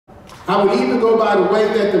I would even go by the way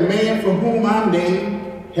that the man for whom I'm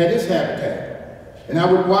named had his habitat. And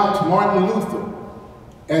I would watch Martin Luther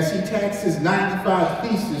as he taxed his 95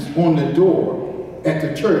 theses on the door at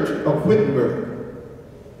the church of Wittenberg.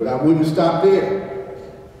 But I wouldn't stop there.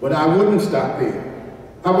 I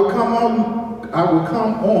would come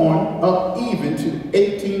on up even to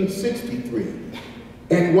 1863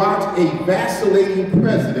 and watch a vacillating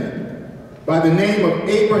president by the name of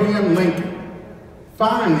Abraham Lincoln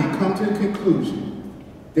finally come to the conclusion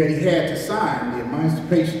that he had to sign the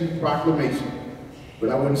Emancipation Proclamation. But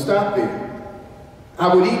I wouldn't stop there.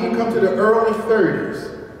 I would even come to the early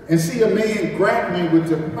 30s and see a man grappling with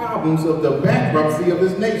the problems of the bankruptcy of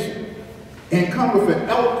his nation and come with an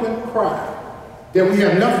eloquent cry that we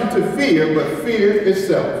have nothing to fear but fear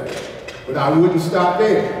itself. But I wouldn't stop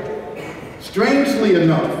there. Strangely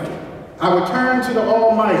enough, I would turn to the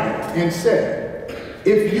Almighty and say,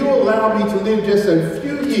 if you allow me to live just a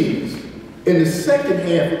few years in the second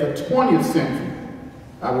half of the 20th century,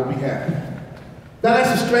 I will be happy. Now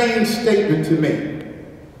that's a strange statement to make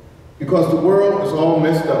because the world is all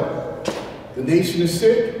messed up. The nation is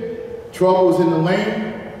sick, trouble is in the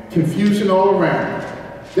land, confusion all around.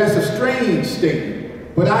 That's a strange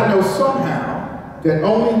statement, but I know somehow that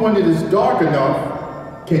only when it is dark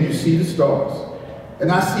enough can you see the stars.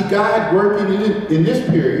 And I see God working in this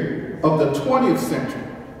period of the 20th century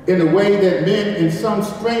in a way that men in some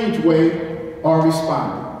strange way are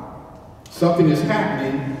responding. Something is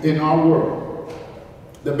happening in our world.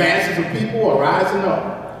 The masses of people are rising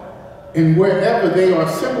up, and wherever they are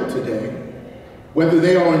assembled today, whether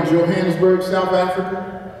they are in Johannesburg, South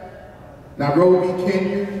Africa, Nairobi,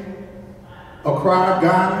 Kenya, Accra,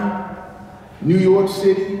 Ghana, New York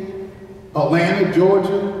City, Atlanta,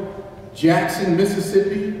 Georgia, Jackson,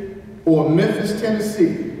 Mississippi, or Memphis,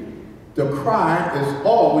 Tennessee, the cry is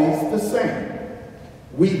always the same.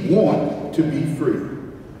 We want to be free.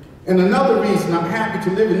 And another reason I'm happy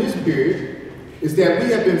to live in this period is that we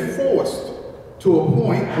have been forced to a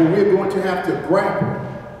point where we're going to have to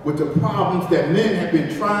grapple with the problems that men have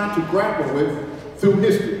been trying to grapple with through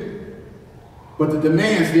history. But the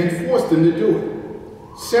demands then forced them to do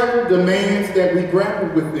it. Several demands that we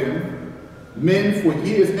grappled with them, men for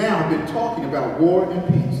years now have been talking about war and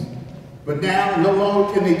peace. But now, no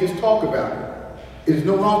longer can they just talk about it. It is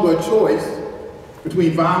no longer a choice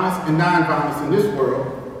between violence and non-violence in this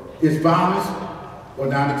world. It's violence or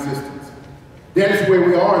non-existence. That is where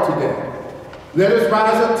we are today. Let us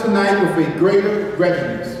rise up tonight with a greater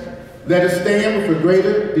readiness. Let us stand with a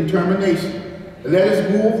greater determination. Let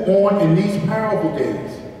us move on in these powerful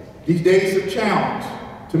days, these days of challenge,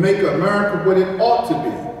 to make America what it ought to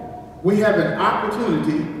be. We have an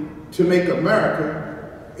opportunity to make America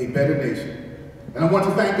a better nation. And I want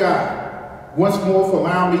to thank God once more for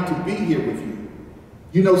allowing me to be here with you.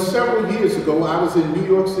 You know, several years ago, I was in New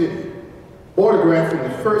York City, autographing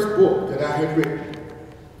the first book that I had written.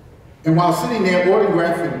 And while sitting there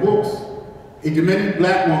autographing books, a demented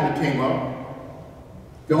black woman came up.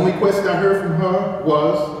 The only question I heard from her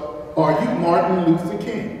was, "Are you Martin Luther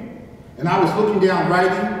King?" And I was looking down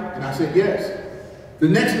writing, and I said, "Yes." The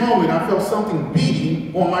next moment, I felt something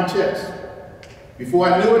beating on my chest. Before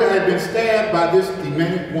I knew it, I had been stabbed by this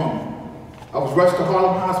demented woman. I was rushed to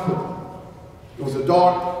Harlem Hospital. It was a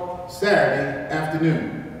dark Saturday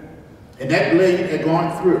afternoon, and that blade had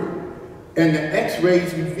gone through, and the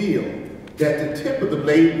x-rays revealed that the tip of the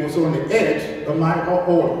blade was on the edge of my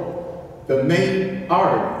aorta, the main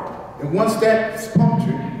artery. And once that's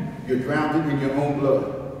punctured, you're drowned in your own blood.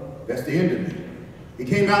 That's the end of it. It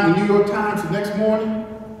came out in the New York Times the next morning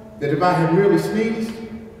that if I had merely sneezed,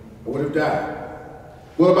 I would have died.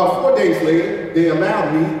 Well, about 4 days later, they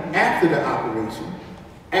allowed me, after the operation,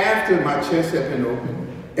 after my chest had been opened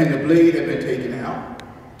and the blade had been taken out,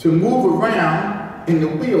 to move around in the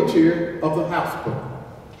wheelchair of the hospital.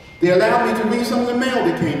 They allowed me to read some of the mail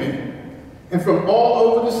that came in. And from all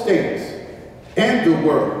over the states and the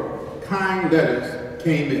world, kind letters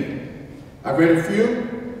came in. I read a few,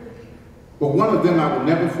 but one of them I will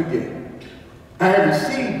never forget. I have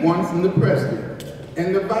received one from the president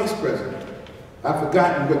and the vice president. I've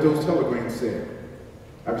forgotten what those telegrams said.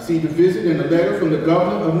 I received a visit and a letter from the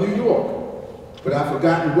governor of New York, but I've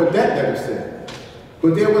forgotten what that letter said.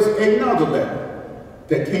 But there was another letter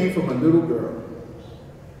that came from a little girl,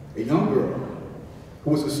 a young girl, who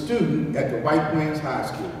was a student at the White Plains High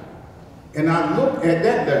School. And I looked at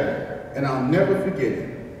that letter, and I'll never forget it.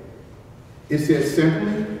 It said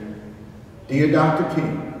simply, "Dear Dr.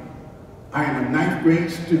 King, I am a 9th grade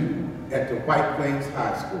student at the White Plains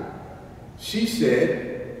High School." She said,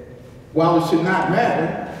 "While it should not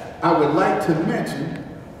matter, I would like to mention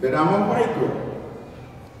that I'm a white girl."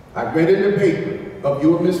 I read in the paper of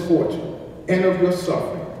your misfortune and of your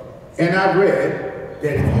suffering, and I read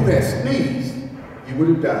that if you had sneezed, you would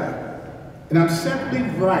have died. And I'm simply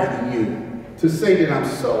writing you to say that I'm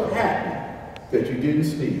so happy that you didn't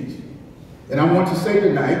sneeze. And I want to say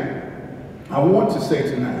tonight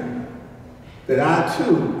that I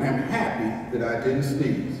too am happy that I didn't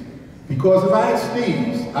sneeze. Because if I had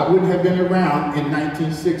sneezed, I wouldn't have been around in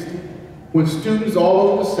 1960, when students all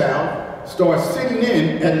over the South started sitting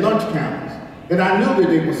in at lunch counters. And I knew that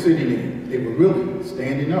they were sitting in. They were really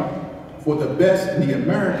standing up for the best in the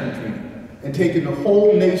American dream and taking the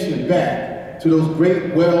whole nation back to those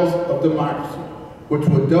great wells of democracy, which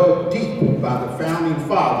were dug deep by the founding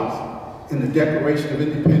fathers in the Declaration of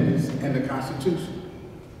Independence and the Constitution.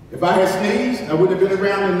 If I had sneezed, I would have been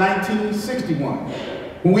around in 1961,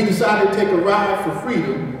 when we decided to take a ride for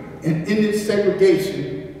freedom and ended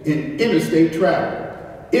segregation in interstate travel.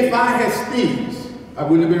 If I had sneezed, I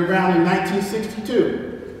wouldn't have been around in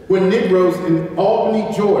 1962, when Negroes in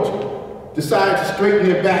Albany, Georgia decided to straighten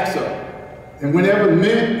their backs up. And whenever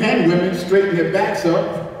men and women straighten their backs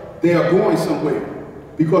up, they are going somewhere,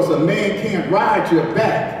 because a man can't ride your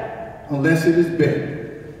back unless it is bent.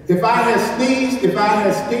 If I had sneezed,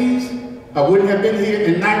 I wouldn't have been here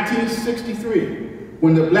in 1963,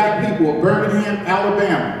 when the black people of Birmingham,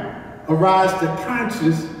 Alabama, aroused the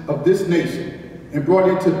conscience of this nation and brought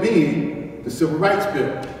into being the Civil Rights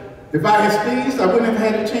Bill. If I had sneezed, I wouldn't have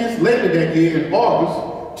had a chance later that year in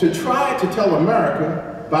August to try to tell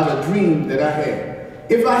America about a dream that I had.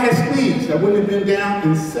 If I had sneezed, I wouldn't have been down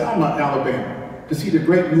in Selma, Alabama, to see the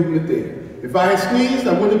great movement there. If I had sneezed,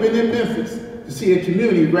 I wouldn't have been in Memphis to see a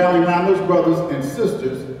community rally around those brothers and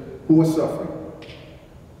sisters who were suffering.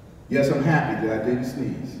 Yes, I'm happy that I didn't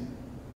sneeze.